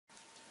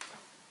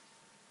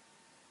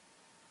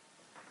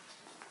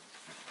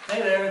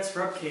Hey there, it's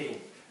Rob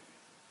Keating.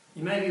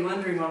 You may be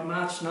wondering what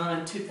March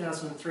 9,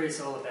 2003 is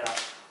all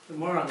about, but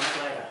more on that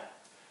later.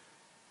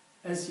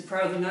 As you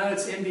probably know,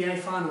 it's NBA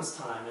Finals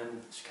time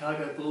and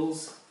Chicago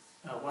Bulls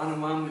are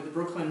 1-1 with the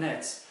Brooklyn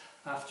Nets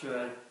after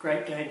a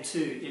great Game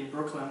 2 in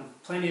Brooklyn.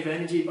 Plenty of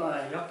energy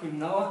by Joakim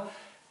Noah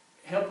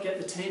helped get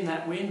the team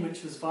that win,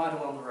 which was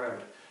vital on the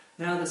road.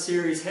 Now the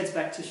series heads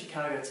back to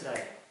Chicago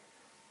today.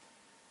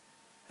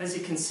 As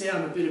you can see,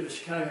 I'm a bit of a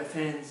Chicago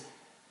fan,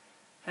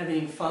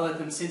 having followed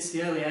them since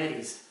the early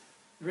 80s.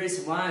 The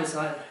reason why is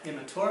I am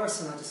a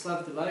tourist and I just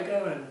love the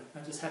logo, and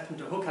I just happened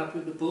to hook up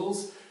with the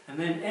Bulls, and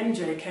then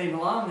MJ came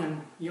along,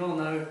 and you all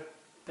know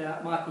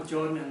about Michael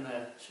Jordan and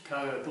the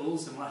Chicago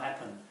Bulls and what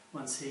happened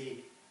once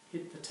he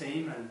hit the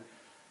team, and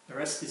the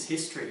rest is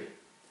history.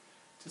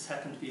 Just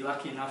happened to be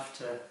lucky enough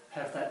to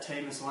have that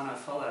team as one I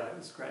follow. It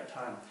was a great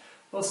time.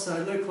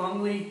 Also, Luke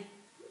Longley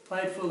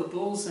played for the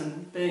Bulls,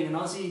 and being an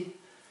Aussie,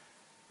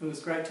 it was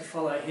great to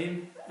follow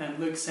him, and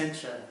Luke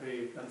Sencher,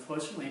 who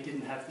unfortunately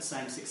didn't have the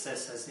same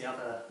success as the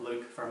other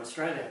Luke from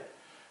Australia.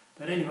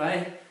 But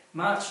anyway,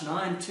 March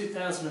 9,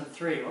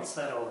 2003, what's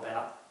that all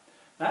about?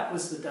 That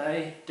was the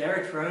day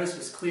Derrick Rose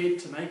was cleared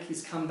to make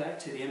his comeback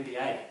to the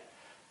NBA.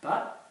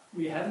 But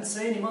we haven't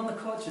seen him on the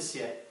court just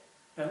yet,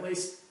 at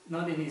least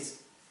not in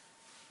his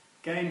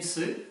game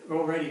suit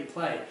or ready to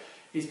play.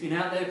 He's been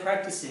out there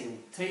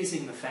practicing,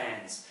 teasing the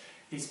fans.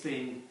 He's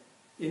been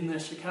in the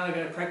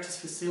Chicago practice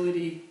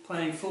facility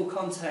playing full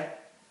contact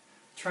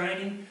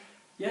training,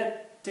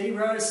 yet D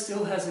Rose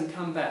still hasn't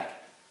come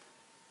back.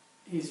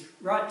 He's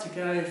right to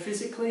go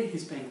physically,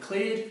 he's been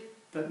cleared,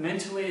 but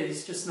mentally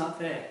he's just not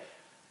there.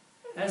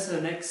 As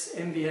an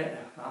ex-NBA,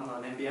 I'm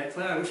not an NBA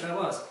player, I wish I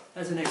was,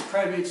 as an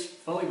ex-Pro Beach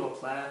volleyball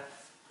player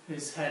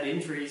who's had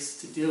injuries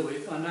to deal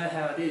with, I know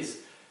how it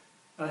is.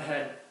 I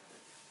had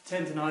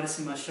tendonitis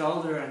in my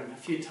shoulder, and a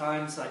few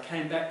times I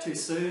came back too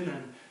soon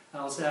and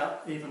I was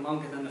out even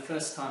longer than the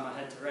first time I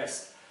had to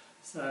rest.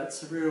 So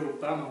it's a real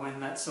bummer when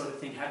that sort of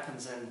thing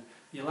happens, and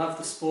you love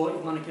the sport, you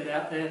want to get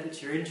out there,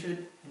 but you're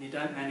injured and you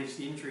don't manage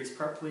the injuries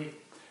properly,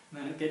 and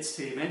then it gets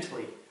to you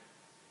mentally.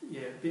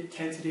 You're a bit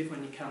tentative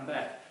when you come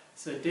back.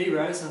 So D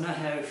Rose, I know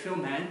how you feel,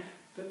 man,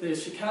 but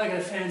there's Chicago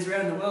fans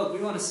around the world,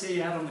 we want to see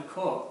you out on the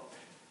court.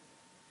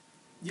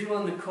 You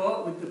on the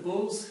court with the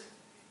Bulls,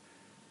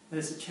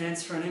 there's a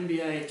chance for an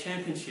NBA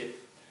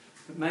championship,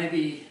 but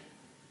maybe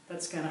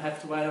that's going to have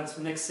to wait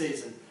until next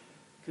season,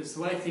 because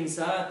the way things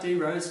are, D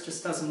Rose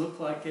just doesn't look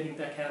like getting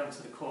back out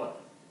onto the court.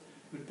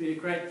 It would be a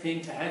great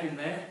thing to have him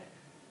there,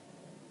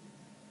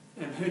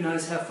 and who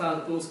knows how far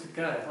the Bulls could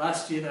go.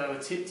 Last year they were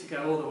tipped to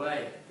go all the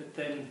way, but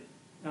then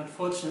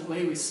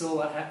unfortunately we saw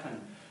what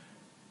happened.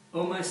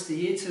 Almost a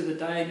year to the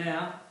day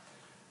now,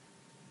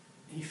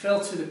 he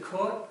fell to the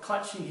court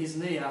clutching his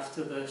knee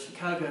after the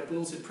Chicago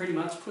Bulls had pretty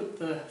much put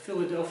the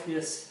Philadelphia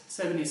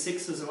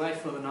 76ers away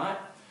for the night.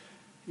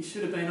 He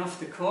should have been off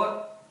the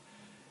court,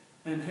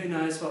 and who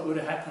knows what would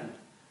have happened.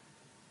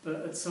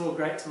 But it's all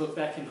great to look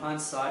back in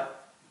hindsight.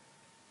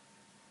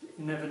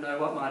 You never know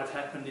what might have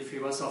happened if he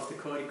was off the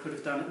court. He could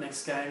have done it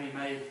next game, he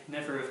may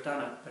never have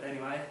done it. But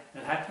anyway,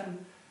 it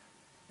happened,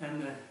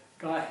 and the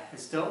guy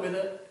has dealt with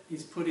it.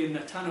 He's put in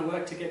a ton of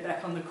work to get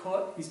back on the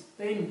court. He's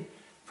been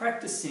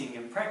practicing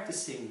and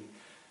practicing,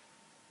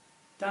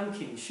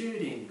 dunking,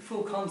 shooting,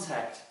 full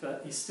contact,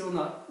 but he's still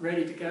not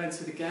ready to go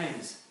into the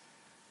games.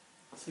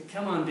 So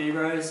come on, D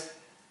Rose,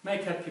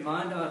 make up your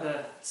mind.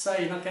 Either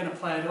say you're not going to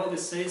play at all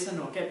this season,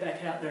 or get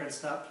back out there and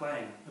start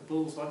playing. The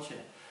Bulls want you.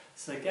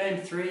 So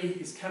Game 3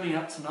 is coming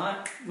up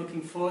tonight.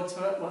 Looking forward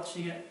to it,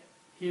 watching it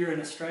here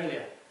in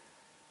Australia.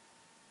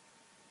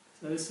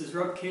 So this is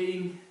Rob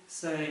Keating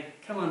saying,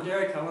 come on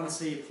Derrick, I want to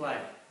see you play.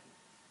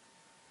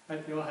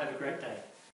 Hope you all have a great day.